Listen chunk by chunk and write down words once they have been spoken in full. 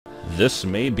this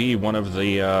may be one of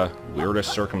the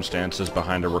weirdest circumstances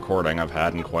behind a recording I've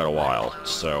had in quite a while.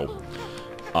 So,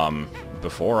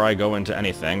 before I go into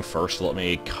anything, first let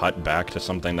me cut back to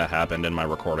something that happened in my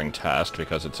recording test,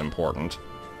 because it's important.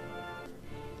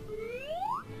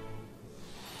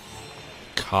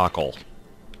 Cockle.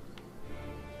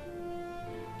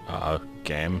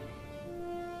 Game.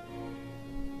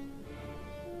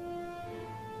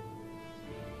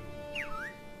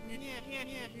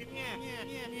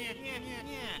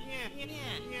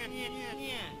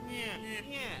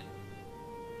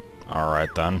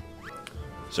 Alright then.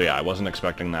 So yeah, I wasn't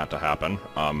expecting that to happen.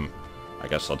 I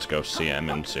guess let's go see him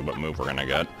and see what move we're gonna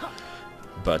get.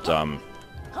 But,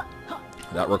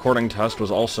 that recording test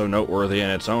was also noteworthy in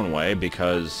its own way,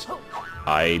 because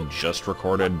I just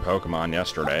recorded Pokemon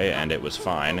yesterday, and it was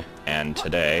fine, and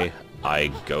today I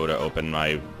go to open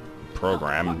my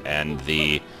program, and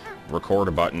the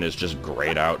record button is just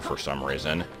grayed out for some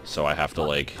reason, so I have to,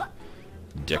 like,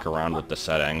 dick around with the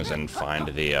settings and find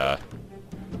the,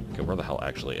 okay, where the hell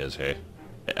actually is he?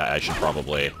 I should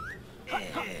probably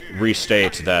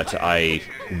restate that I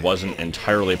wasn't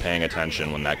entirely paying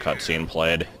attention when that cutscene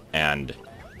played, and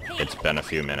it's been a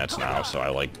few minutes now, so I,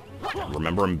 like,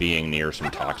 remember him being near some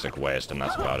toxic waste, and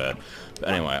that's about it. But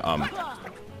anyway,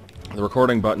 the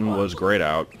recording button was grayed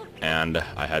out, and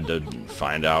I had to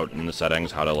find out in the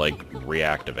settings how to, like,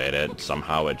 reactivate it.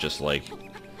 Somehow it just, like,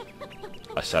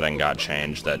 a setting got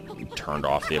changed that turned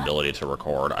off the ability to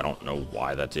record. I don't know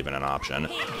why that's even an option.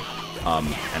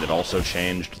 And it also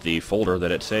changed the folder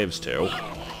that it saves to.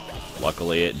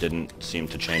 Luckily, it didn't seem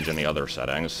to change any other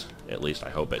settings. At least I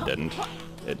hope it didn't.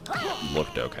 It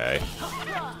looked okay.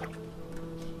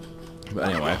 But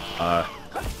anyway,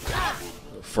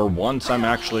 for once I'm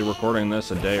actually recording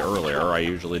this a day earlier. I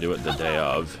usually do it the day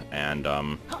of, and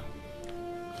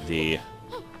the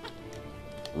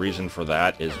reason for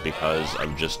that is because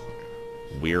of just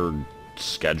weird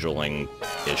scheduling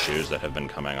issues that have been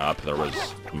coming up. There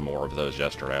was more of those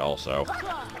yesterday also,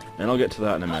 and I'll get to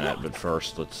that in a minute, but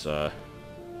first let's,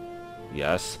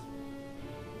 yes?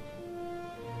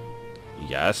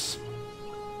 Yes?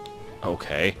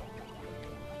 Okay.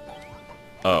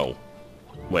 Oh.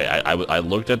 Wait, I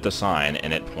looked at the sign,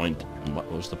 and it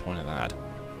what was the point of that?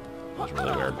 That was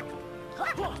really weird.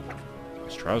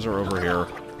 Is Trouser over here?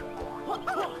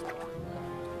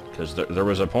 Because there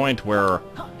was a point where...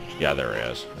 Yeah, there he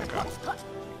is. Okay.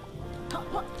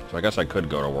 So I guess I could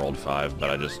go to World 5, but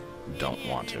I just don't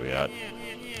want to yet.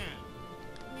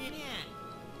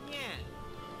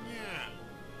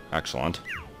 Excellent.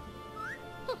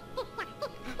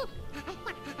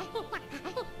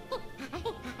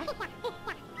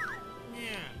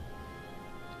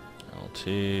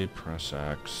 LT, press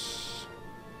X.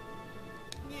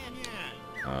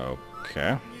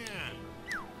 Okay.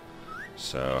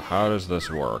 So, how does this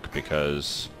work?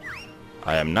 Because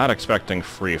I am not expecting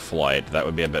free flight. That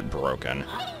would be a bit broken.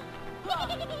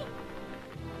 Oh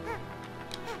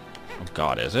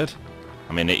god, is it?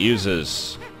 I mean, it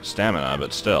uses stamina,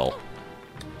 but still.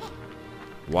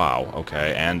 Wow,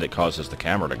 okay, and it causes the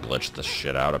camera to glitch the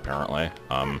shit out, apparently.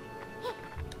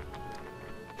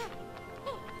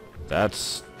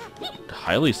 That's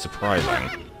highly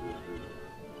surprising.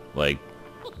 Like,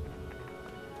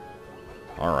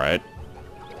 alright.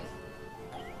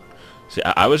 See,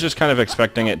 I was just kind of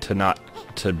expecting it to not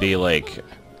to be like...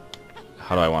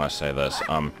 How do I want to say this?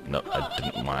 No, I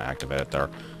didn't want to activate it there.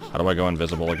 How do I go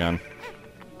invisible again?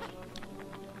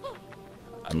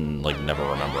 I'm, like, never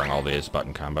remembering all these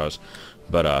button combos.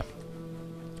 But,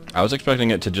 I was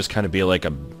expecting it to just kind of be like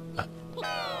a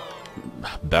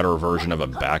better version of a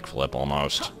backflip,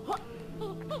 almost.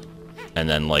 And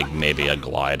then, like, maybe a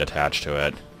glide attached to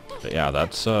it. But yeah,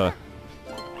 that's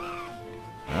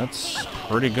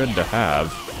pretty good to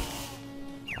have.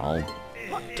 I'll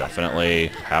definitely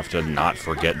have to not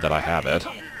forget that I have it.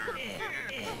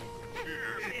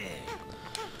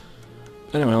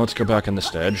 Anyway, let's go back in the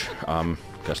stage.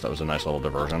 Guess that was a nice little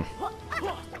diversion.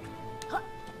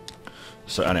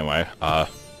 So anyway,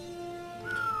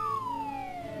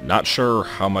 not sure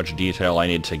how much detail I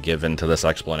need to give into this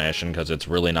explanation, because it's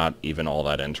really not even all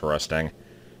that interesting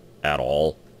at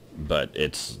all. But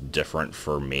it's different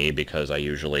for me because I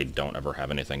usually don't ever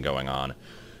have anything going on.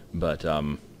 But,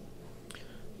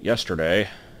 yesterday,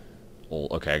 well,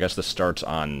 okay, I guess this starts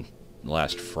on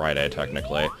last Friday,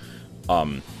 technically.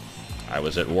 I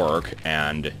was at work,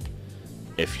 and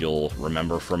if you'll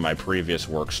remember from my previous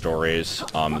work stories,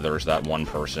 there's that one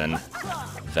person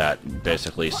that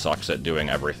basically sucks at doing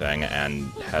everything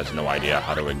and has no idea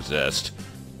how to exist.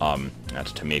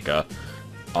 That's Tamika.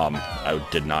 I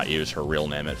did not use her real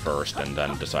name at first, and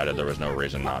then decided there was no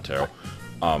reason not to.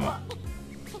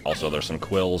 Also, there's some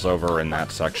quills over in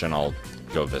that section. I'll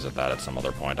go visit that at some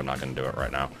other point. I'm not going to do it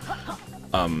right now.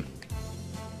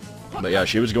 But yeah,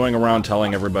 she was going around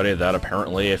telling everybody that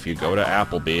apparently if you go to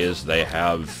Applebee's, they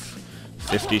have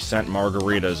 50-cent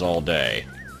margaritas all day.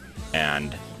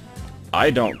 And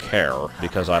I don't care,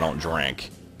 because I don't drink,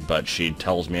 but she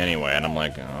tells me anyway, and I'm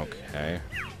like, okay.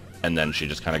 And then she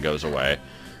just kind of goes away.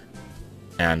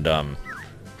 And, hold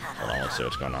on, let's see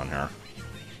what's going on here.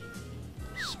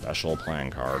 Special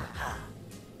playing card.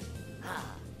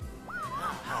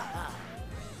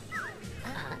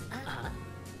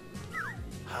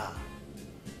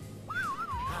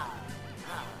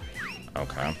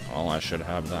 Okay, well, I should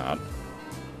have that.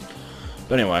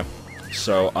 But anyway,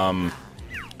 so,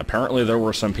 apparently there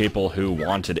were some people who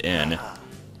wanted in,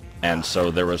 and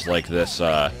so there was, like, this,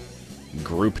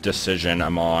 group decision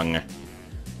among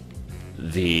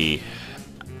the...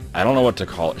 I don't know what to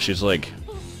call it. She's, like,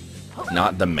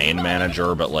 not the main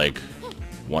manager, but, like,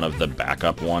 one of the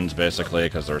backup ones, basically,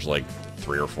 because there's, like,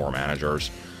 3 or 4 managers.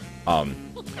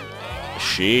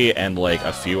 She and, like,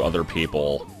 a few other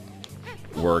people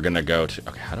were gonna go to...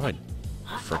 Okay, how do I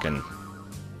frickin'...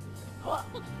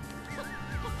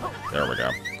 There we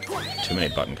go. Too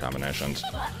many button combinations.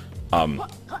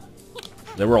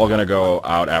 They were all gonna go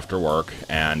out after work,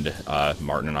 and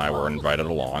Martin and I were invited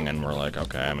along, and we're like,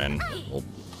 okay, I mean, we'll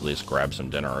at least grab some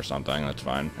dinner or something, that's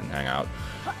fine, and hang out.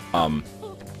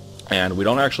 And we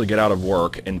don't actually get out of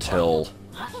work until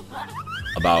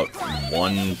about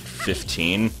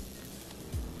 1:15,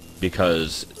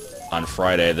 because on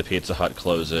Friday the Pizza Hut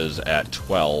closes at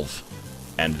 12,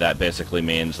 and that basically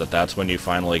means that that's when you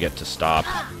finally get to stop.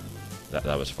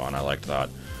 That was fun, I liked that.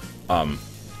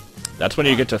 That's when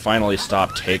you get to finally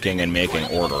stop taking and making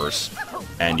orders,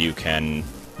 and you can,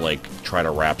 like, try to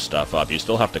wrap stuff up. You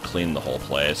still have to clean the whole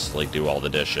place, like, do all the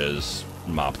dishes,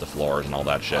 mop the floors, and all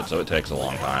that shit, so it takes a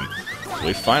long time. So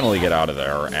we finally get out of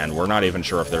there, and we're not even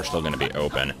sure if they're still going to be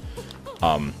open.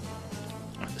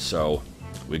 So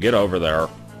we get over there.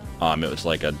 It was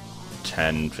like a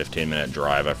 10-15 minute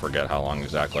drive, I forget how long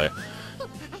exactly.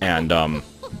 And,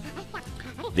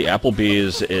 the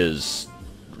Applebee's is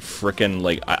frickin',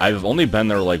 like, I've only been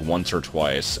there, like, once or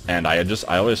twice, and I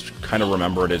always kind of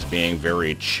remember it as being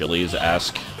very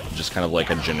Chili's-esque, just kind of like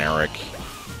a generic,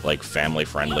 like,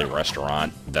 family-friendly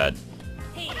restaurant that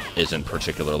isn't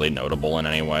particularly notable in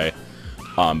any way.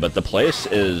 But the place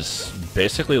is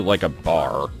basically like a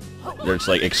bar. It's,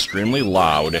 like, extremely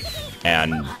loud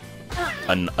and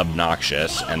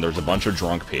obnoxious, and there's a bunch of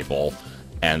drunk people,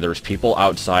 and there's people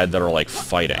outside that are, like,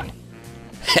 fighting.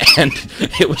 And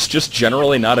it was just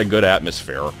generally not a good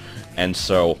atmosphere. And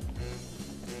so,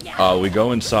 we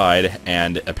go inside,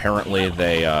 and apparently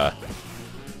they,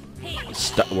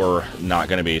 were not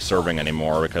going to be serving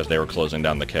anymore because they were closing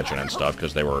down the kitchen and stuff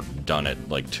because they were done at,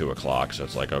 like, 2 o'clock. So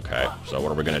it's like, okay, so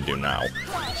what are we going to do now?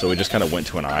 So we just kind of went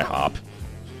to an IHOP,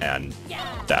 and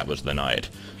that was the night.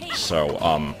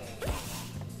 So,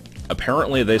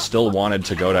 apparently they still wanted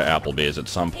to go to Applebee's at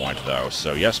some point, though.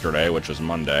 So yesterday, which was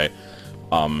Monday,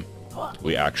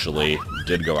 we actually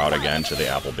did go out again to the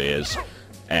Applebee's,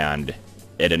 and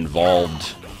it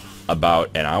involved about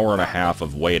an hour and a half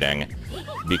of waiting,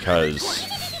 because,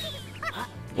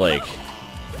 like,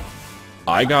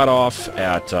 I got off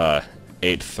at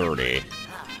 8:30,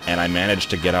 and I managed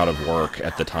to get out of work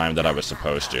at the time that I was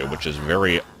supposed to, which is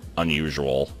very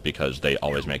unusual, because they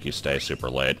always make you stay super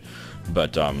late.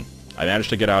 But, I managed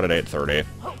to get out at 8:30,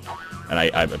 and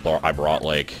I brought,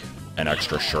 like, an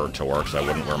extra shirt to work, so I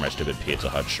wouldn't wear my stupid Pizza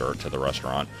Hut shirt to the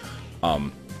restaurant.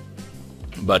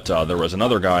 But there was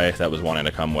another guy that was wanting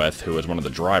to come with, who was one of the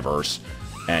drivers,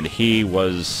 and he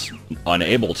was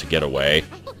unable to get away.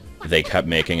 They kept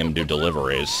making him do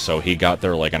deliveries, so he got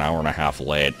there like an hour and a half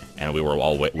late, and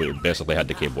we basically had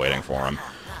to keep waiting for him.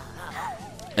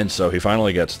 And so he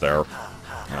finally gets there.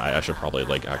 And I should probably,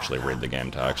 like, actually read the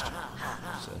game text.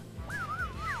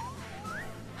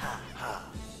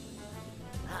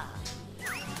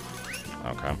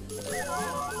 Okay.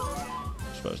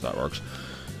 Suppose that works.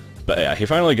 But yeah, he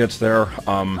finally gets there.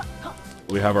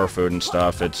 We have our food and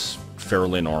stuff. It's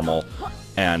fairly normal.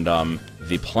 And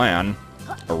the plan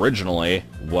originally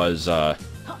was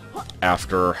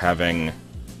after having,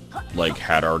 like,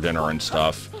 had our dinner and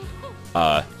stuff,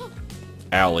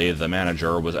 Allie, the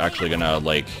manager, was actually gonna,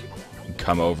 like,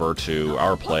 come over to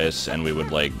our place, and we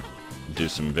would, like, do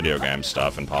some video game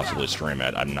stuff and possibly stream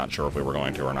it. I'm not sure if we were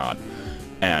going to or not.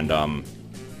 And,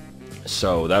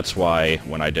 so that's why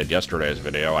when I did yesterday's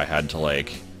video, I had to,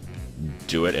 like,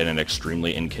 do it in an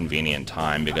extremely inconvenient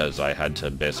time, because I had to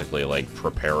basically, like,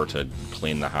 prepare to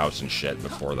clean the house and shit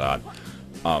before that.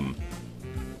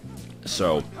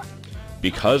 So,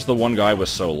 because the one guy was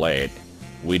so late,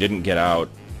 we didn't get out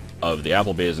of the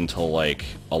Applebee's until, like,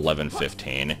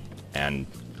 11:15. And,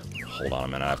 hold on a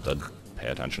minute, I have to pay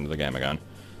attention to the game again.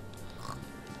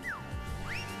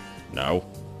 No?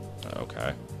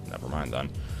 Okay, never mind then.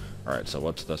 Alright, so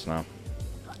what's this now?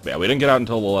 Yeah, we didn't get out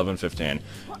until 11:15.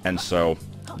 And so,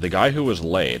 the guy who was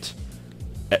late,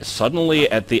 suddenly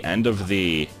at the end of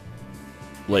the,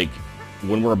 like,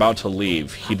 when we're about to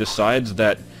leave, he decides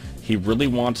that he really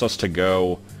wants us to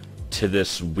go to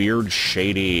this weird,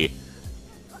 shady,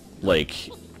 like,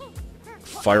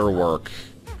 firework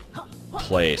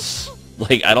place.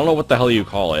 Like, I don't know what the hell you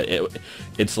call it.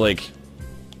 It's like,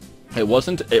 it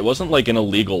wasn't like an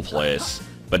illegal place,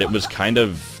 but it was kind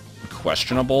of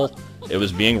questionable. It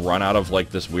was being run out of, like,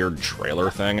 this weird trailer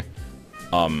thing.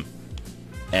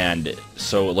 And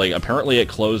so, like, apparently it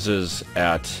closes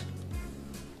at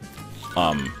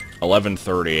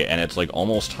 11:30, and it's, like,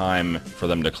 almost time for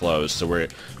them to close, so we're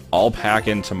all pack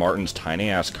into Martin's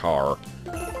tiny-ass car,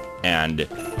 and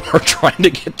we're trying to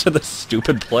get to this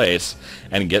stupid place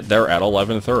and get there at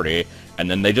 11:30, and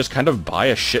then they just kind of buy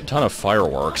a shit ton of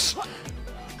fireworks,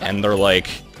 and they're like,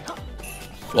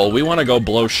 well, we want to go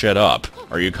blow shit up.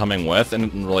 Are you coming with?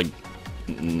 And we're like,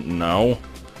 no.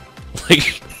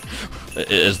 Like,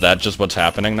 is that just what's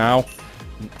happening now?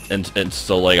 And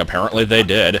so, like, apparently they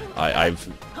did.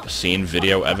 I've seen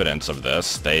video evidence of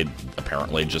this. They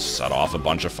apparently just set off a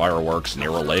bunch of fireworks near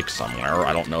a lake somewhere.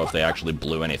 I don't know if they actually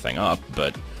blew anything up,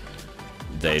 but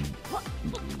they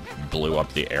blew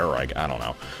up the air, I don't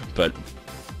know. But,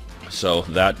 so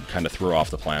that kind of threw off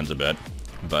the plans a bit.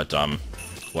 But,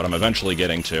 what I'm eventually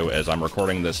getting to is I'm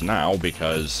recording this now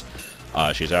because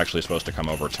she's actually supposed to come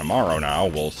over tomorrow now.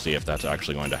 We'll see if that's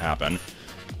actually going to happen.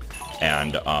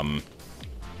 And,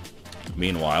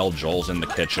 meanwhile, Joel's in the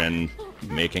kitchen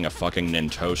making a fucking Nin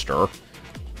toaster,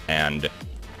 and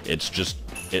it's just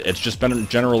been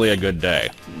generally a good day.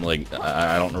 Like,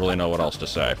 I don't really know what else to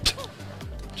say.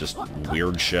 Just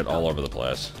weird shit all over the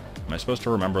place. Am I supposed to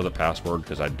remember the password?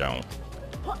 Because I don't.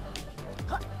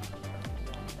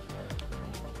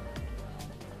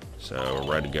 So,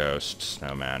 Red Ghost,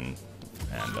 Snowman,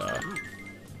 and,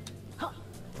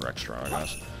 Rextra, I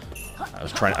guess.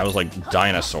 I was like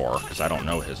Dinosaur, because I don't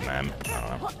know his name. I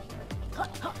don't know.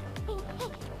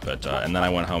 But, and then I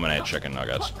went home and ate chicken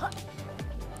nuggets.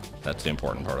 That's the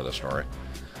important part of the story.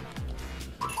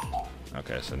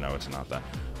 Okay, so no, it's not that.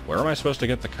 Where am I supposed to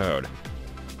get the code?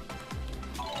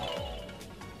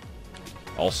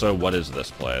 Also, what is this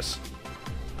place?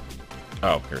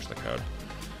 Oh, here's the code.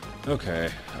 Okay,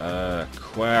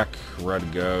 Quack,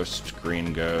 Red Ghost,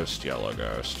 Green Ghost, Yellow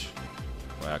Ghost.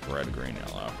 Quack, Red, Green,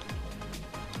 Yellow.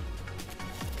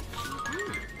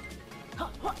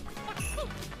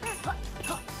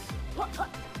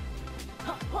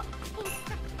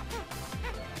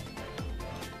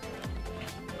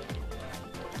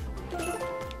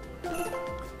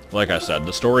 Like I said,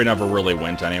 the story never really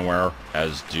went anywhere,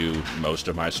 as do most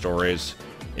of my stories.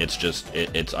 It's just,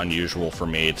 it's unusual for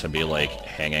me to be, like,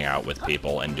 hanging out with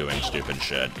people and doing stupid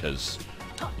shit, because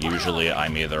usually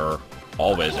I'm either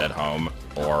always at home,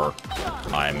 or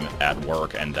I'm at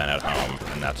work and then at home,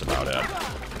 and that's about it.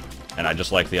 And I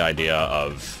just like the idea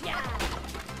of,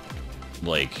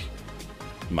 like,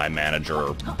 my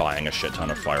manager buying a shit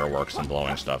ton of fireworks and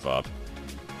blowing stuff up.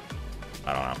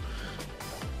 I don't know.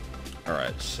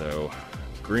 Alright, so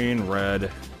green,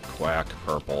 red, Quack,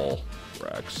 purple,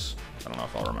 Rex. I don't know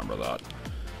if I'll remember that.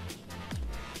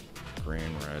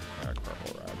 Green, red, Quack,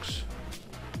 purple, Rex.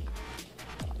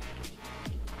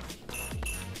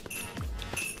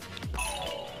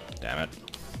 Damn it.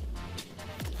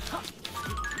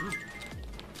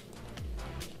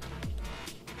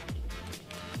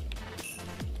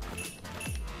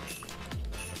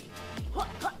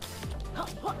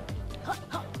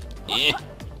 Eh.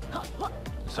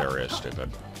 This area is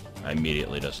stupid. I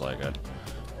immediately dislike it.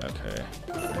 Okay.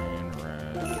 Green,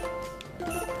 red,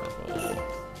 purple.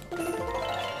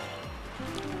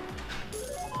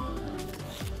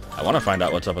 I want to find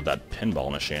out what's up with that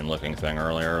pinball machine looking thing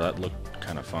earlier. That looked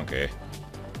kind of funky.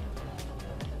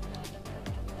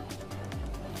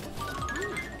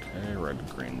 Okay, red,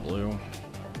 green, blue.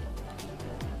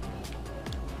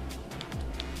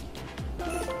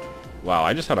 Wow,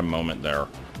 I just had a moment there.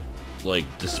 Like,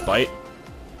 despite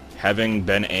having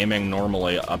been aiming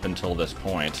normally up until this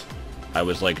point, I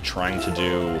was, like, trying to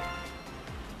do,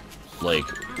 like,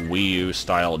 Wii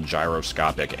U-style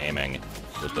gyroscopic aiming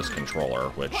with this controller,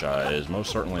 which is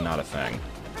most certainly not a thing.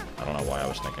 I don't know why I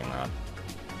was thinking that.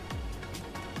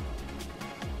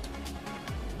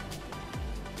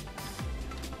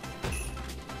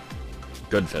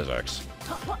 Good physics.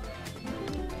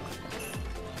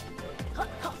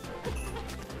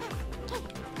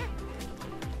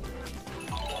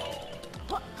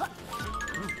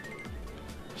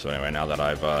 So anyway, now that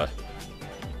I've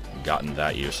gotten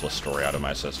that useless story out of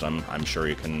my system, I'm sure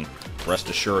you can rest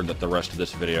assured that the rest of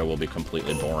this video will be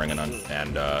completely boring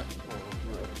and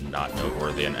not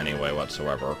noteworthy in any way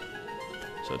whatsoever.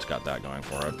 So it's got that going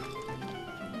for it.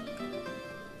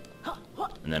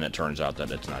 And then it turns out that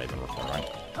it's not even recording.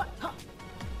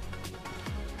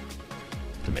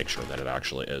 To make sure that it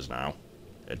actually is now.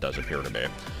 It does appear to be.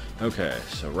 Okay,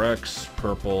 so Rex,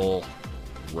 purple,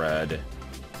 red,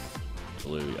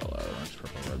 blue, yellow. Rex,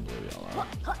 purple, red, blue, yellow.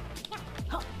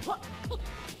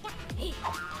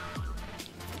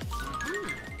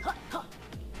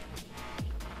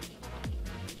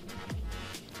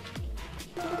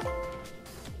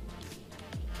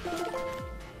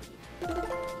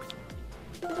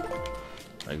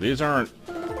 Like, these aren't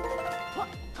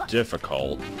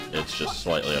difficult, it's just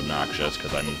slightly obnoxious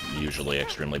because I'm usually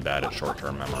extremely bad at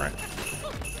short-term memory.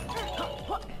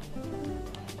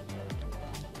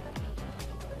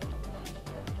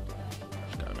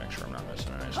 Just gotta make sure I'm not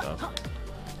missing any stuff.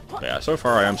 But yeah, so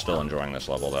far I am still enjoying this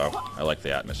level though. I like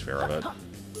the atmosphere of it.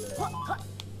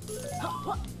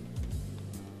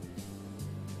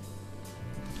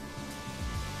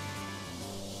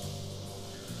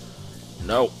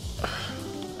 No!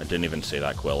 I didn't even see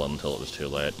that quill until it was too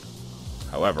late.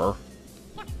 However,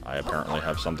 I apparently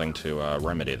have something to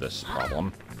remedy this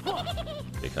problem,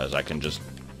 because I can just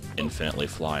infinitely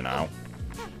fly now.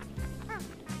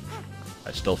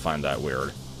 I still find that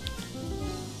weird.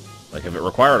 Like, if it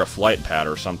required a flight pad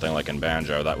or something like in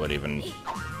Banjo, that would even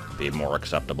be more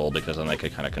acceptable, because then they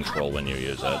could kind of control when you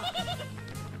use it.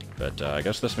 But I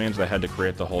guess this means they had to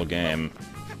create the whole game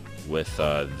with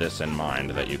this in mind,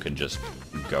 that you could just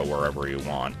go wherever you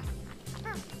want.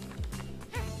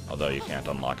 Although you can't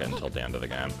unlock it until the end of the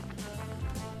game.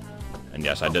 And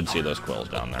yes, I did see those quills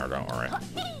down there, don't worry.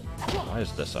 Why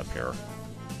is this up here?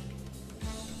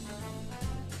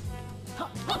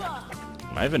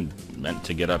 Am I even meant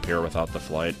to get up here without the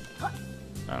flight?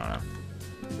 I don't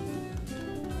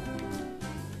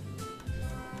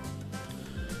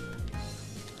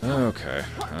know. Okay,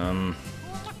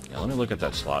 yeah, let me look at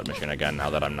that slot machine again, now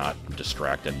that I'm not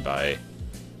distracted by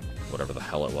whatever the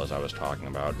hell it was I was talking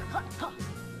about.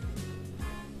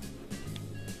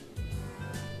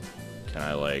 Can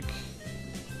I, like,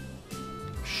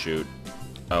 shoot?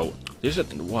 Oh, these are...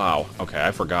 Wow, okay,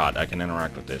 I forgot. I can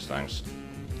interact with these things.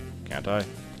 Can't I?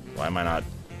 Why am I not...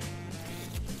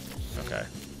 Okay.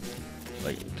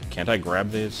 Like, can't I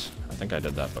grab these? I think I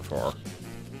did that before.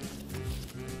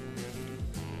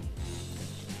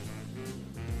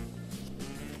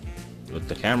 With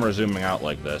the camera zooming out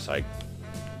like this, I...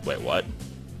 Wait, what?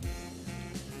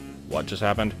 What just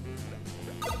happened?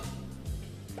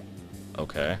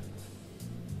 Okay.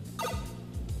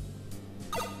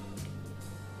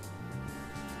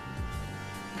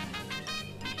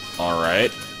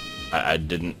 Alright. I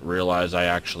didn't realize I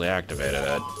actually activated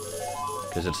it.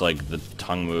 Because it's like the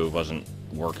tongue move wasn't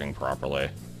working properly.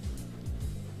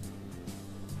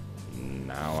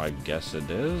 Now I guess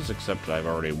it is, except I've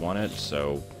already won it,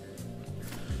 so...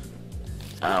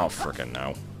 I don't frickin'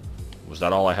 know. Was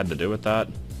that all I had to do with that?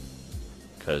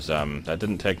 Because, that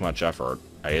didn't take much effort.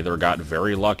 I either got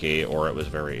very lucky, or it was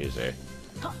very easy.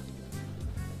 So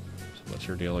what's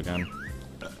your deal again?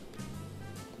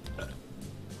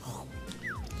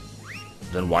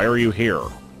 Then why are you here?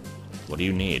 What do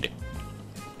you need?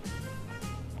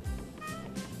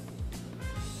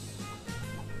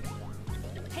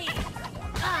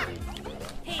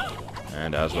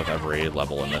 And as with every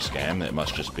level in this game, it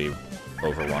must just be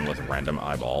overrun with random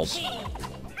eyeballs.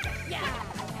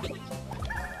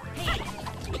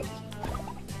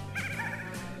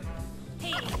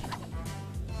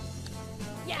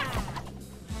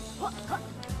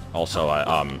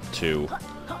 Also, to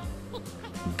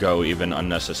go even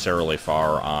unnecessarily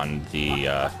far on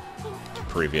the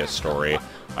previous story,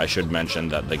 I should mention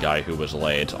that the guy who was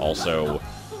late also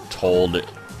told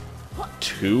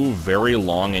two very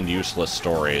long and useless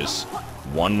stories.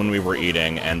 One when we were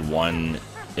eating, and one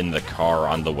in the car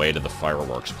on the way to the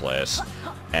fireworks place.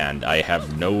 And I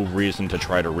have no reason to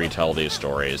try to retell these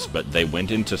stories, but they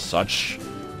went into such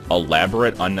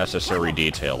elaborate, unnecessary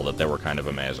detail that they were kind of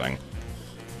amazing.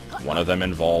 One of them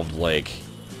involved, like,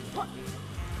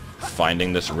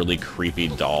 finding this really creepy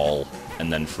doll,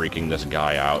 and then freaking this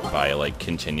guy out by, like,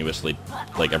 continuously,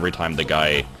 like, every time the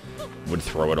guy would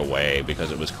throw it away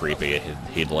because it was creepy,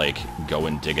 he'd like go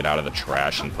and dig it out of the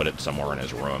trash and put it somewhere in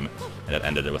his room, and it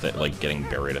ended with it like getting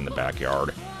buried in the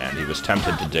backyard, and he was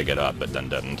tempted to dig it up but then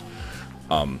didn't.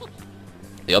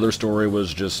 The other story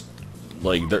was just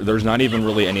like there's not even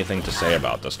really anything to say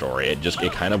about the story.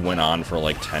 It kind of went on for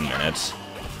like 10 minutes,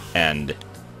 and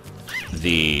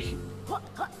the,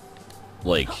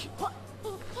 like,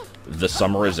 the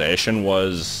summarization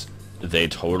was they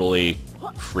totally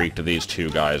freaked these two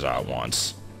guys out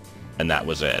once. And that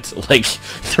was it. Like,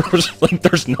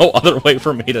 there's no other way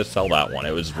for me to sell that one.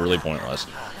 It was really pointless.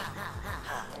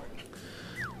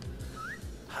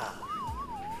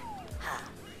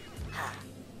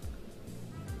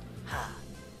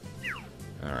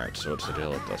 Alright, so what's the deal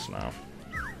with this now?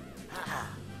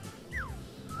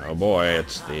 Oh boy,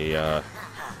 it's the,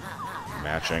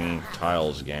 matching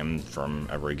tiles game from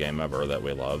every game ever that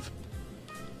we love.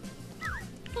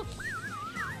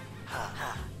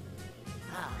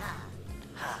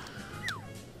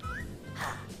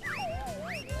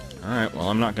 Alright, well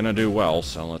I'm not gonna do well,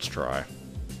 so let's try.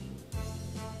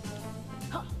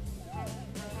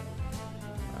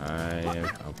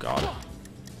 Oh god.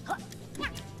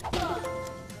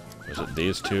 Was it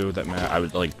these two that I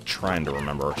was, like, trying to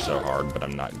remember so hard, but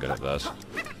I'm not good at this.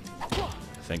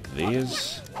 I think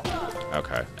these?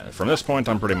 Okay. From this point,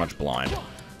 I'm pretty much blind.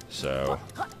 So,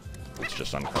 let's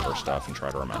just uncover stuff and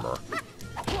try to remember.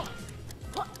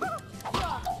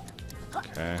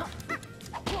 Okay.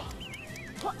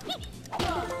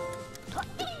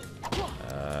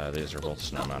 These are both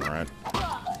snowmen, right?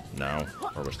 No.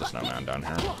 Or was the snowman down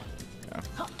here? Yeah.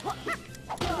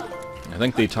 I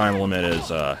think the time limit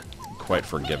is, quite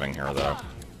forgiving here, though.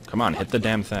 Come on, hit the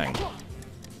damn thing.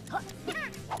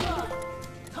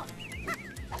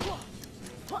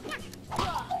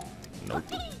 Nope.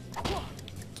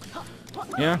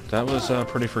 Yeah, that was a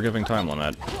pretty forgiving time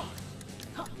limit.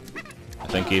 I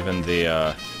think even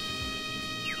the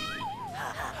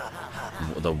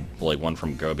like, one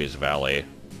from Gobi's Valley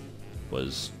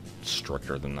was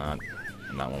stricter than that.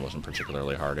 And that one wasn't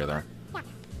particularly hard, either.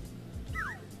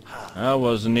 That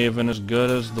wasn't even as good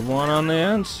as the one on the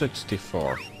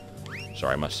N64.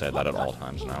 Sorry, I must say that at all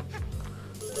times now.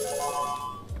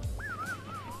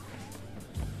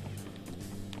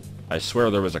 I swear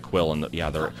there was a quill in the... Yeah,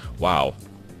 there... Wow.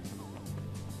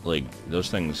 Like, those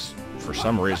things, for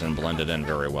some reason, blended in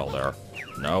very well there.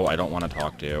 No, I don't want to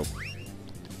talk to you.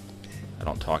 I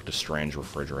don't talk to strange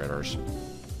refrigerators.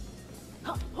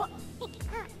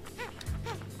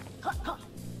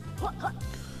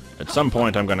 At some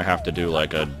point, I'm going to have to do,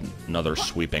 like, another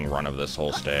sweeping run of this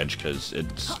whole stage, because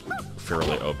it's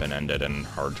fairly open-ended and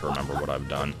hard to remember what I've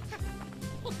done.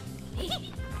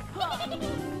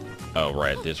 Oh,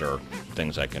 right, these are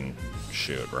things I can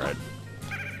shoot, right?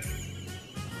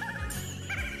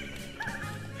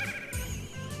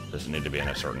 Does it need to be in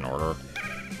a certain order?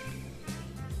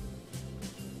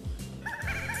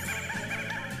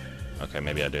 Okay,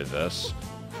 maybe I do this.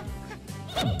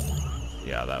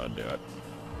 Yeah, that would do it.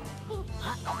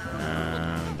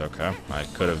 And, okay, I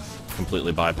could have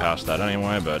completely bypassed that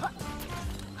anyway, but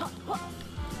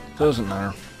doesn't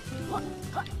matter.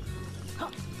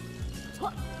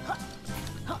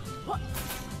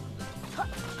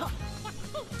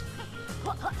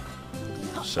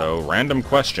 So, random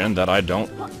question that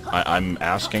I'm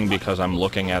asking because I'm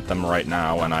looking at them right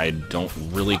now and I don't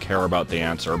really care about the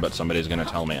answer, but somebody's gonna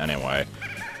tell me anyway.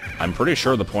 I'm pretty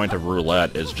sure the point of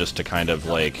roulette is just to kind of,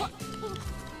 like,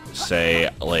 say,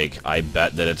 like, I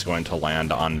bet that it's going to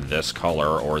land on this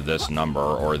color or this number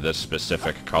or this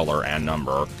specific color and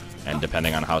number, and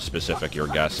depending on how specific your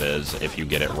guess is, if you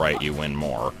get it right, you win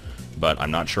more. But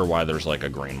I'm not sure why there's, like, a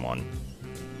green one.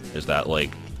 Is that,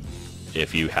 like,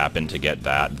 if you happen to get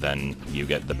that, then you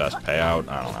get the best payout?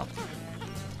 I don't know.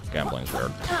 Gambling's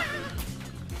weird.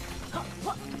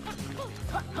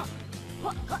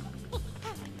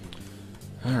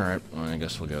 Alright, well, I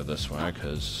guess we'll go this way,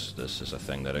 because this is a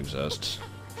thing that exists.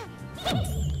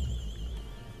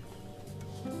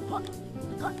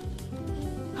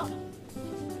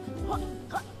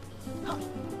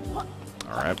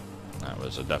 Alright, that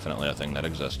was definitely a thing that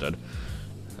existed.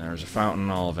 There's a fountain,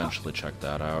 I'll eventually check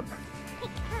that out.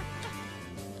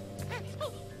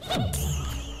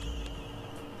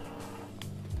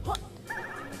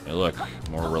 Hey look,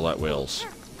 more roulette wheels.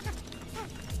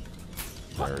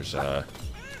 There's,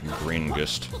 green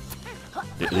ghost.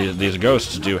 These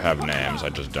ghosts do have names, I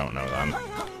just don't know them.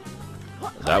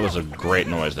 That was a great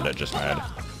noise that it just made.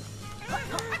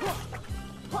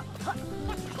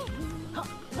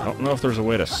 I don't know if there's a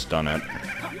way to stun it.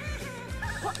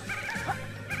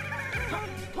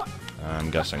 I'm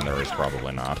guessing there is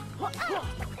probably not.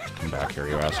 Come back here,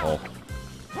 you asshole.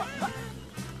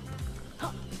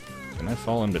 Can I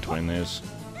fall in between these?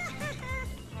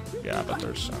 Yeah, but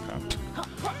there's... okay.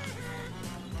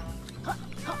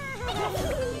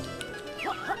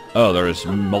 Oh, there's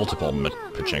multiple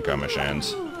pachinko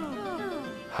machines.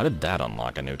 How did that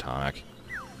unlock a new tonic?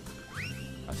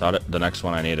 I thought the next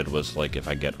one I needed was, like, if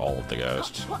I get all of the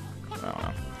ghosts. I don't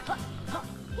know.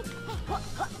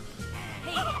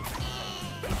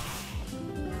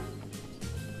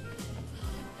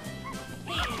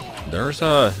 There's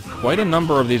quite a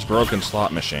number of these broken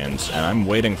slot machines, and I'm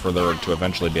waiting for there to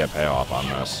eventually be a payoff on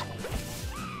this.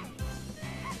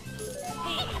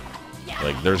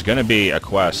 Like, there's gonna be a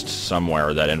quest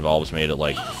somewhere that involves me to,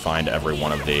 like, find every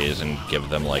one of these and give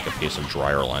them, like, a piece of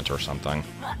dryer lint or something.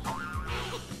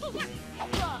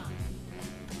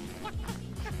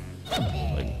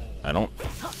 Like, I don't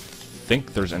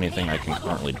think there's anything I can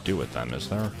currently do with them, is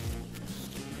there?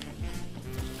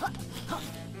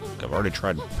 I've already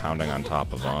tried pounding on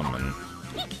top of them and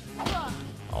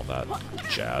all that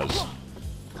jazz.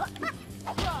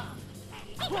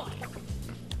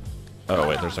 Oh,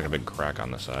 wait, there's like a big crack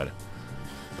on the side.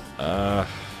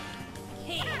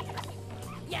 Here,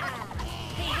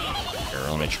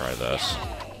 let me try this.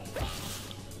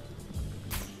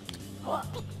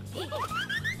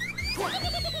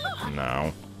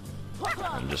 No.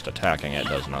 And just attacking it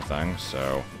does nothing,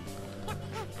 so...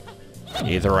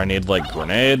 Either I need, like,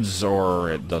 grenades, or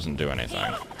it doesn't do anything.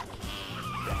 I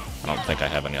don't think I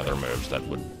have any other moves that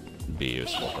would be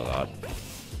useful for that.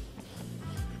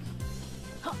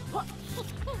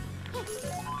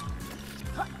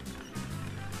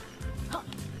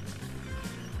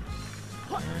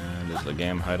 And is the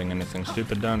game hiding anything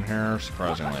stupid down here?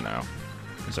 Surprisingly, no.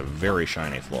 It's a very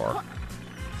shiny floor.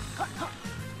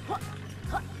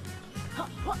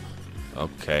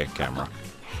 Okay, camera.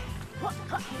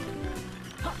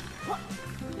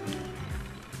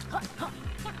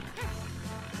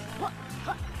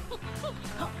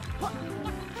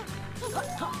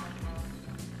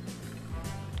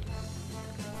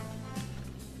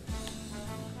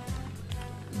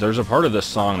 There's a part of this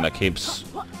song that keeps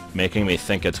making me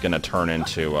think it's gonna turn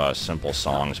into Simple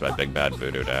Songs by Big Bad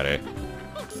Voodoo Daddy.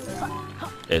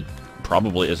 It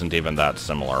probably isn't even that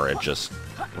similar, it just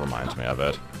reminds me of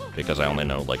it, because I only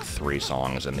know like 3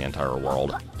 songs in the entire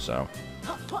world, so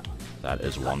that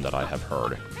is one that I have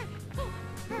heard.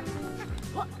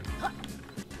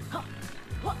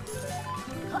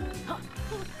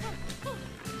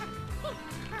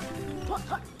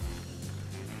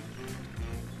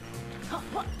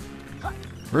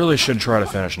 Really should try to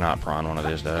finish Not Prawn one of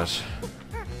these days.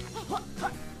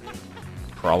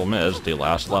 Problem is, the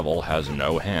last level has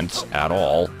no hints at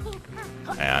all,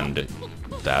 and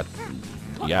that,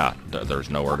 yeah, there's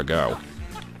nowhere to go.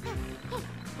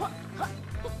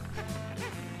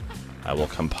 I will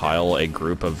compile a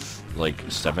group of, like,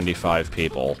 75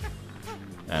 people,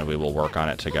 and we will work on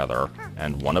it together,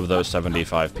 and one of those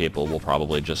 75 people will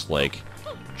probably just, like,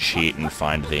 cheat and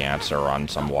find the answer on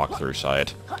some walkthrough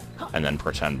site, and then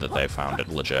pretend that they found it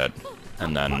legit,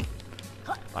 and then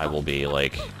I will be,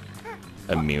 like,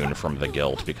 immune from the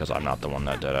guilt because I'm not the one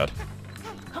that did it.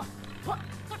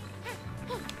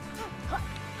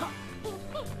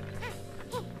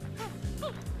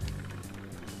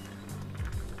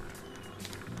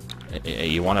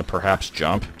 You want to perhaps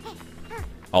jump?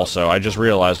 Also, I just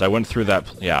realized I went through that...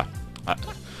 Yeah.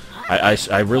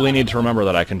 I really need to remember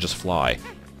that I can just fly.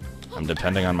 I'm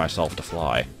depending on myself to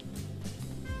fly.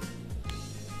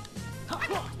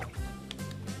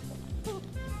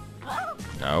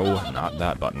 No, not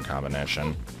that button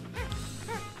combination.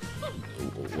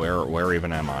 Where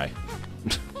even am I?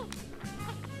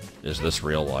 Is this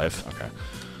real life? Okay.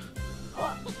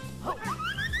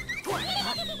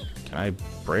 Can I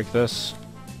break this?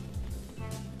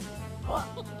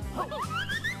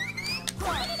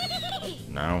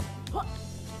 No.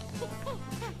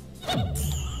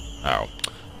 Oh.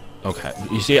 Okay.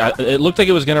 You see, it looked like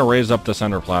it was gonna raise up the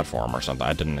center platform or something.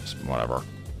 I didn't... whatever.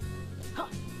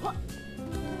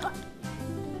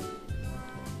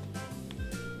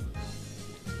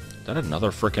 Is that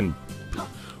another frickin'...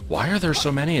 Why are there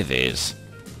so many of these?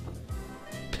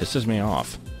 Pisses me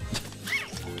off.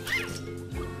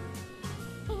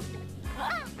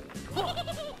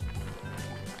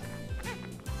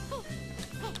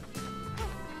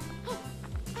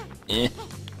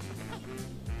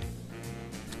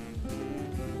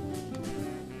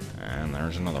 And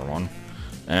there's another one.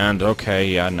 And okay,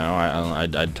 yeah, no, I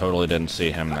totally didn't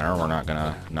see him there. We're not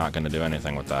gonna do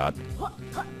anything with that.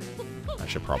 I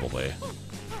should probably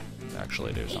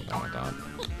actually do something with that.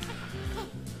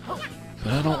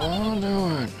 But I don't want to do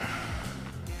it.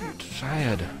 It's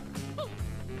sad.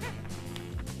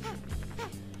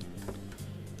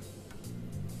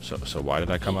 So why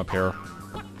did I come up here?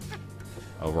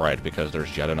 Oh, right, because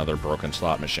there's yet another broken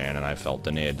slot machine, and I felt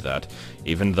the need that,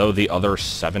 even though the other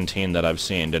 17 that I've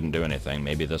seen didn't do anything,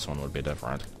 maybe this one would be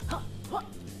different.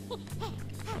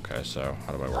 Okay, Okay, so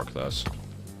how do I work this?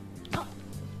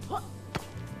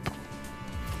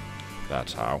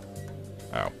 That's how.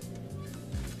 Oh.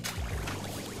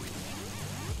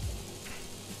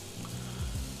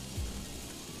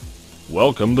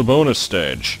 Welcome to bonus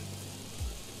stage.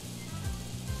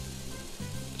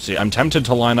 See, I'm tempted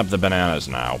to line up the bananas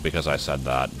now, because I said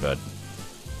that, but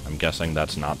I'm guessing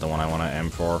that's not the one I want to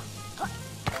aim for.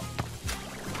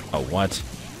 Oh, what?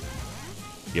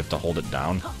 You have to hold it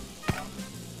down?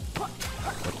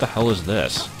 What the hell is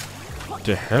this? What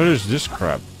the hell is this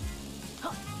crap?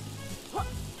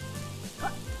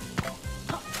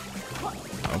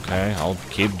 Okay, I'll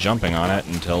keep jumping on it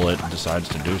until it decides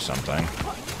to do something.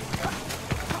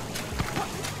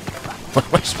 What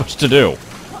am I supposed to do?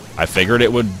 I figured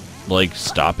it would, like,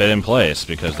 stop it in place,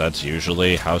 because that's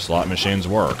usually how slot machines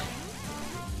work.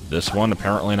 This one,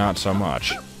 apparently not so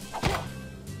much.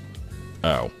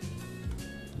 Oh.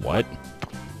 What?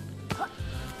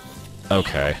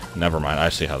 Okay, never mind. I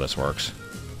see how this works.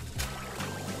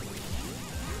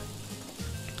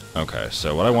 Okay,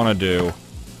 so what I want to do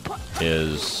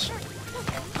is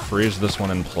freeze this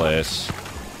one in place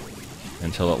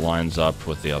until it lines up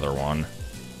with the other one.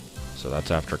 So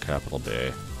that's after capital B.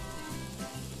 There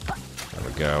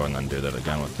we go, and then do that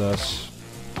again with this.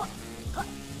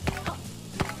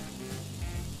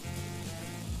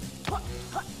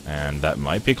 And that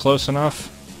might be close enough.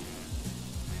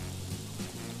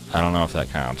 I don't know if that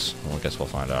counts. Well, I guess we'll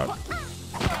find out.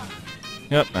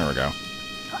 Yep, there we go.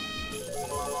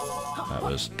 That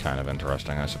was kind of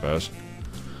interesting, I suppose.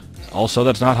 Also,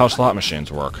 that's not how slot machines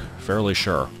work. Fairly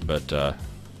sure, but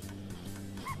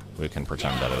we can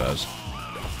pretend that it is.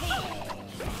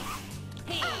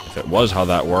 If it was how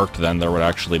that worked, then there would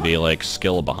actually be, like,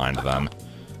 skill behind them.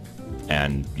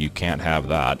 And you can't have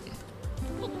that.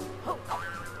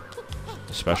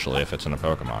 Especially if it's in a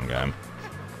Pokemon game.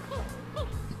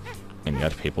 And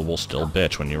yet people will still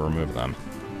bitch when you remove them.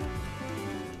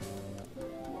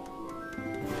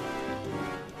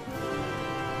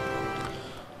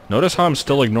 Notice how I'm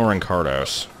still ignoring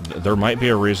Cardos. There might be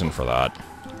a reason for that.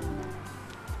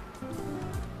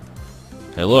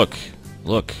 Hey, look!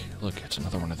 Look! Look, it's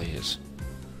another one of these.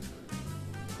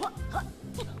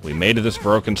 We made this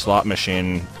broken slot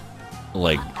machine,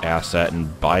 like, asset,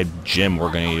 and by Jim,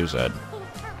 we're gonna use it.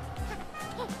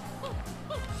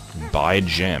 By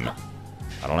Jim.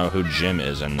 I don't know who Jim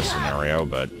is in this scenario,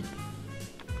 but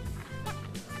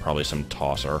probably some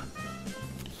tosser.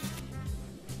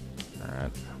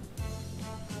 Alright.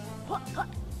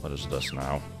 What is this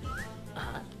now?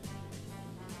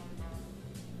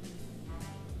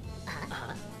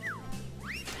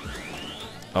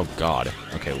 Oh god.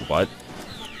 Okay, what?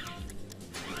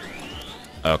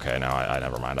 Okay, no, I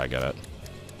never mind, I get it.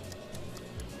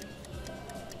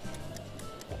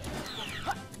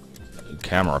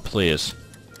 Camera, please.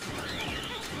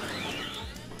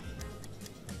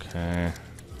 Okay.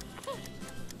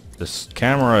 This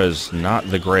camera is not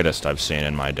the greatest I've seen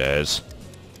in my days.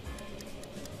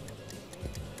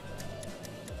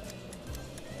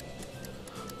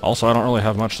 Also, I don't really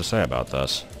have much to say about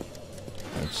this.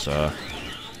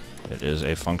 It is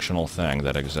a functional thing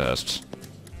that exists.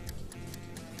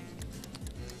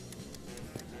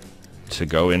 To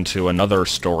go into another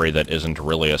story that isn't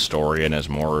really a story and is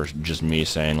more just me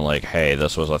saying, like, hey,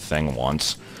 this was a thing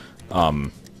once.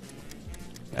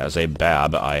 As a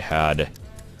bab, I had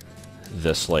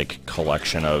this, like,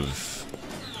 collection of...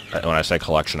 When I say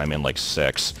collection, I mean, like,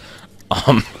 6.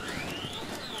 I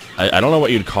don't know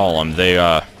what you'd call them. They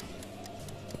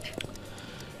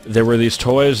were these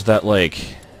toys that,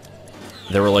 like...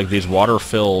 They were, like, these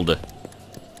water-filled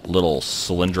little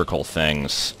cylindrical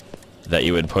things that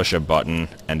you would push a button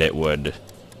and it would,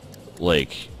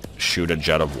 like, shoot a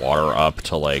jet of water up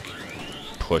to, like,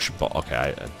 push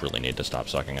okay, I really need to stop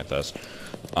sucking at this.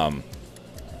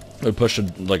 It would push,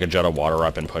 like, a jet of water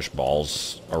up and push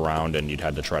balls around, and you'd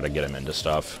had to try to get them into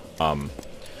stuff.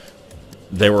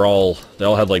 They all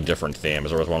had, like, different themes.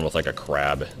 There was one with, like, a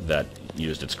crab that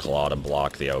used its claw to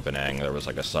block the opening. There was,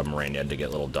 like, a submarine you had to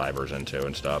get little divers into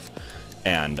and stuff.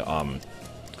 And,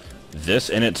 this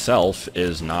in itself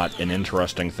is not an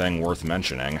interesting thing worth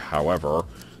mentioning. However,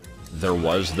 there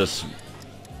was this,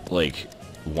 like,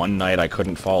 one night I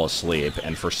couldn't fall asleep,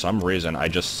 and for some reason I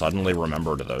just suddenly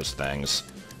remembered those things.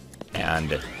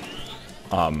 And,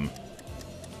 I,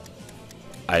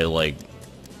 like,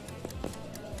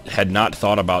 had not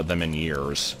thought about them in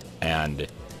years, and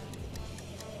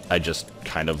I just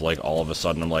kind of, like, all of a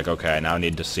sudden I'm like, okay, I now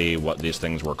need to see what these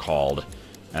things were called.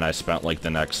 And I spent, like, the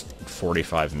next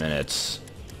 45 minutes,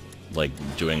 like,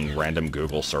 doing random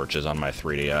Google searches on my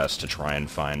 3DS to try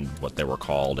and find what they were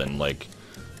called, and, like,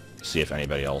 see if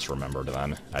anybody else remembered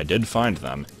them. I did find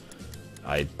them.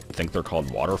 I think they're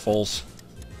called waterfalls.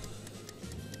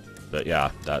 But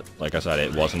yeah, that, like I said,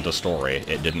 it wasn't a story.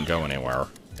 It didn't go anywhere.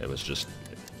 It was just...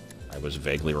 I was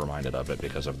vaguely reminded of it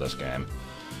because of this game.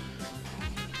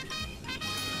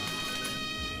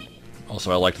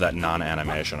 Also, I liked that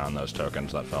non-animation on those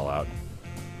tokens that fell out.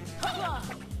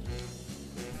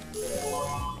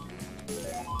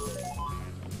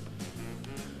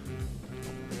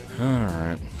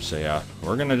 Alright, so yeah,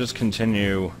 we're gonna just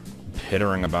continue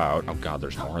pittering about. Oh god,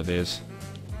 there's more of these.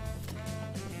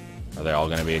 Are they all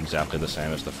gonna be exactly the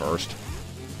same as the first?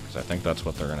 Because I think that's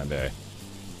what they're gonna be.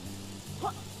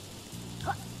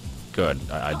 Good,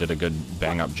 I did a good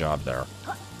bang-up job there.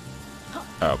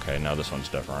 Okay, no, this one's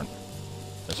different.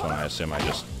 This one, I assume I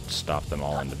just stopped them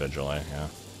all individually, yeah.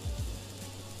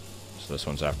 So this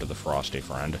one's after the Frosty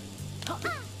friend.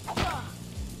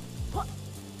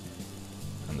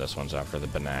 And this one's after the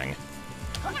Benang.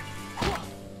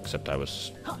 Except I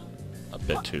was a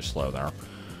bit too slow there.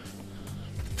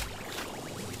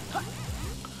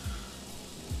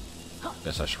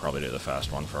 Guess I should probably do the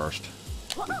fast one first.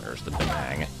 There's the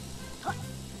Benang.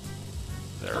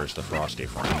 There's the Frosty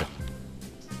friend.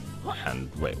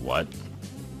 And, wait, what?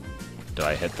 Did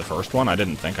I hit the first one? I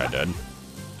didn't think I did.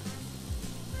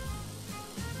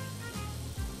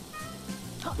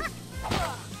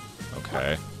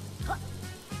 Okay.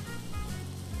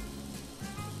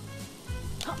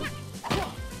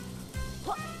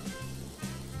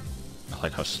 I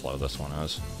like how slow this one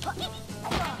is.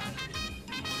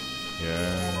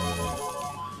 Yeah.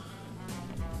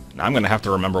 Now I'm gonna have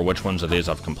to remember which ones of these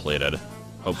I've completed.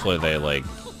 Hopefully they, like,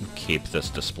 keep this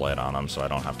displayed on them so I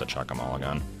don't have to check them all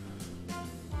again.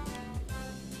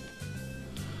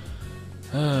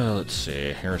 Let's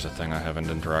see. Here's a thing I haven't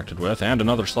interacted with, and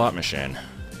another slot machine.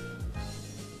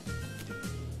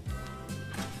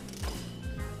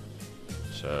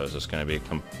 So is this going to be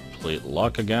complete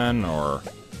luck again, or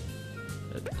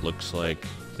it looks like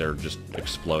they're just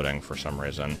exploding for some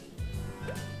reason.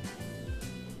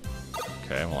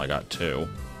 Okay, well I got 2.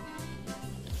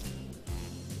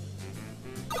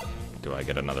 Do I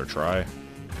get another try?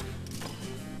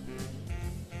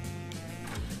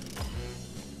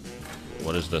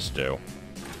 What does this do?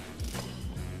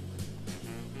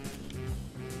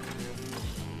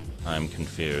 I'm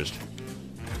confused.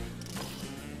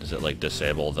 Does it, like,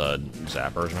 disable the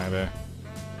zappers, maybe?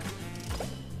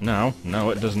 No,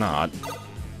 no, it does not.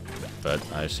 But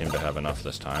I seem to have enough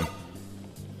this time.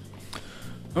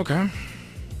 Okay.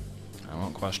 I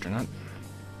won't question it.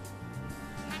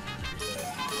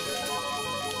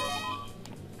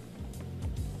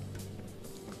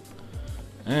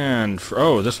 And,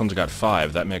 oh, this one's got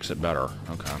 5. That makes it better.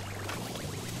 Okay.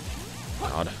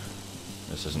 God.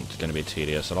 This isn't going to be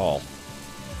tedious at all.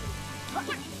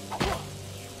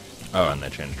 Oh, and they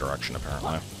changed direction,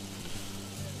 apparently.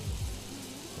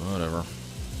 Whatever.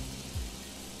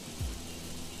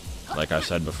 Like I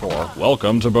said before,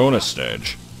 welcome to bonus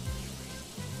stage.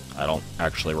 I don't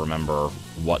actually remember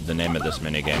what the name of this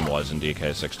minigame was in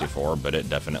DK64, but it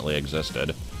definitely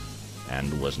existed.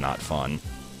 And was not fun.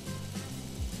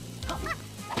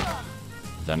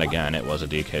 Then again, it was a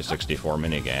DK64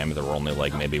 minigame. There were only,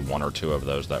 like, maybe 1 or 2 of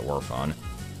those that were fun.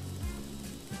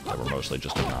 They were mostly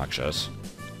just obnoxious.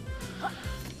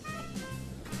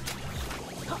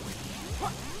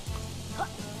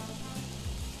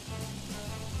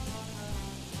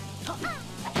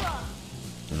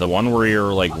 The one where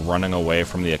you're, like, running away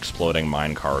from the exploding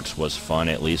minecarts was fun,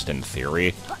 at least in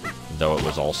theory, though it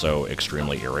was also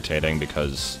extremely irritating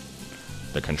because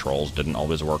the controls didn't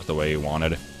always work the way you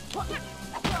wanted.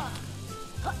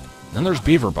 Then there's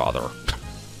Beaver Bother.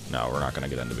 No, we're not going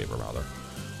to get into Beaver Bother.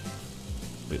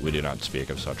 We do not speak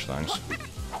of such things.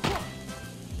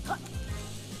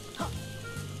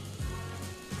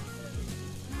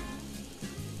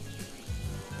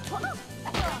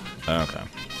 Okay.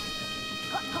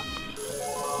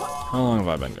 How long have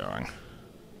I been going?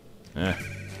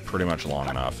 Pretty much long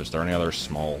enough. Is there any other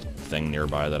small thing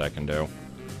nearby that I can do?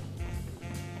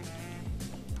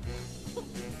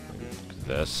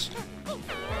 This.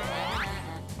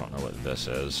 I don't know what this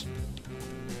is.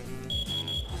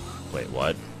 Wait,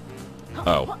 what?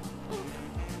 Oh.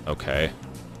 Okay.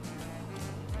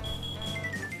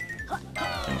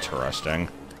 Interesting.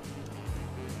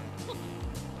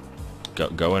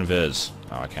 Go invis.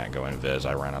 Oh, I can't go invis.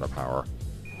 I ran out of power.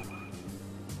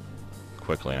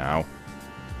 Quickly now.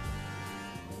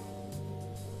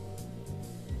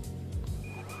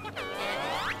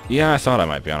 Yeah, I thought I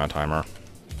might be on a timer.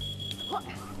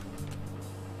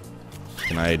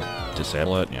 Can I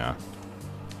disable it? Yeah.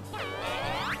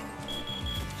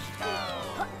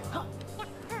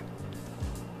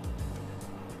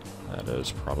 That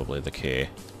is probably the key.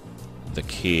 The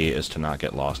key is to not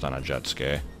get lost on a jet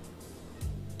ski.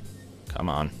 Come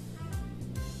on.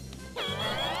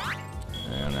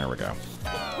 And there we go.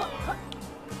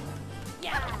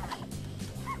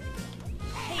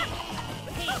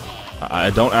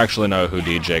 I don't actually know who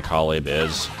DJ Khalib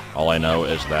is. All I know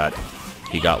is that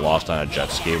he got lost on a jet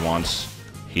ski once.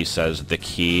 He says the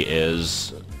key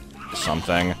is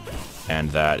something, and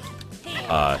that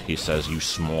he says you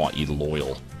smart, you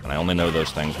loyal. And I only know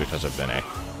those things because of Vinny.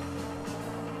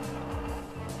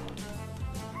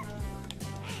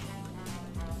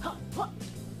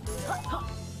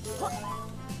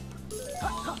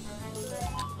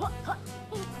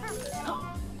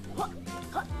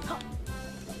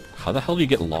 How the hell do you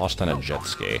get lost on a jet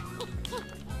ski?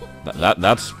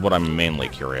 That's what I'm mainly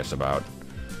curious about.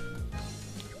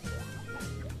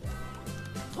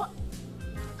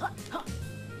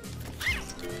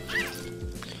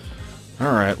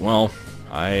 Alright, well,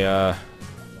 I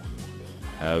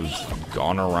have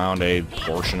gone around a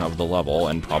portion of the level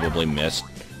and probably missed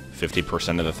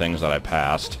 50% of the things that I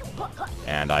passed,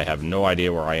 and I have no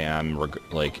idea where I am,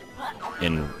 like,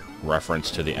 in reference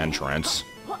to the entrance,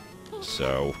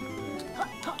 so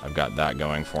I've got that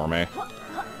going for me.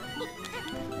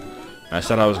 I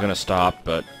said I was gonna stop,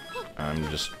 but I'm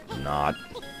just not.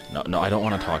 No, I don't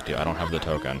want to talk to you. I don't have the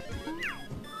token.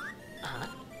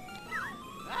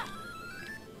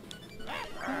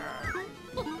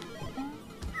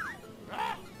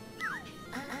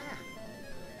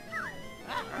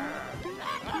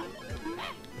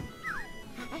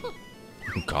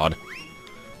 Oh, God.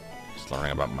 He's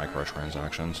learning about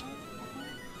microtransactions.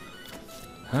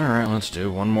 Alright, let's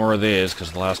do one more of these,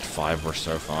 because the last 5 were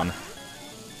so fun.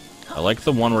 I like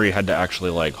the one where you had to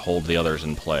actually, like, hold the others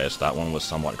in place. That one was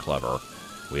somewhat clever.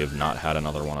 We have not had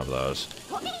another one of those.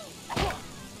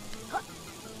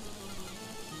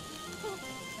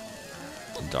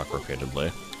 Duck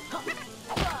repeatedly.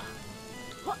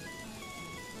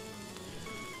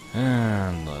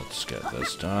 And let's get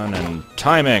this done. And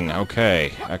timing!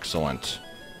 Okay, excellent.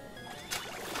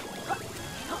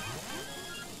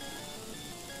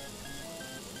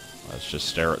 Let's just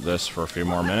stare at this for a few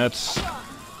more minutes.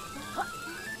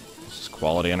 This is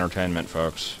quality entertainment,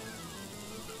 folks.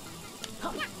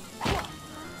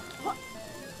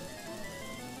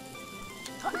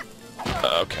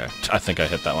 Okay, I think I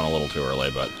hit that one a little too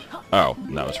early, but... Oh,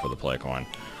 that was for the play coin.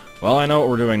 Well, I know what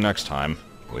we're doing next time.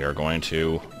 We are going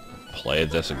to play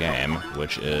this game,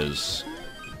 which is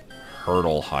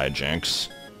Hurdle Hijinks.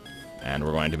 And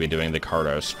we're going to be doing the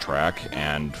Cardos track,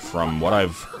 and from what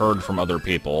I've heard from other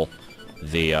people,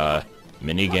 the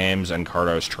mini-games and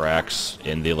Cardos tracks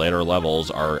in the later levels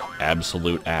are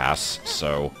absolute ass,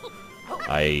 so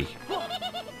I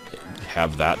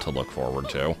have that to look forward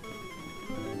to.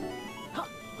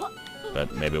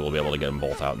 But maybe we'll be able to get them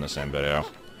both out in the same video.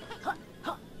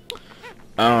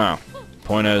 I don't know.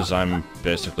 Point is, I'm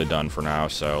basically done for now,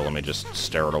 so let me just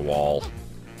stare at a wall.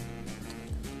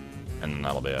 And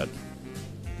that'll be it.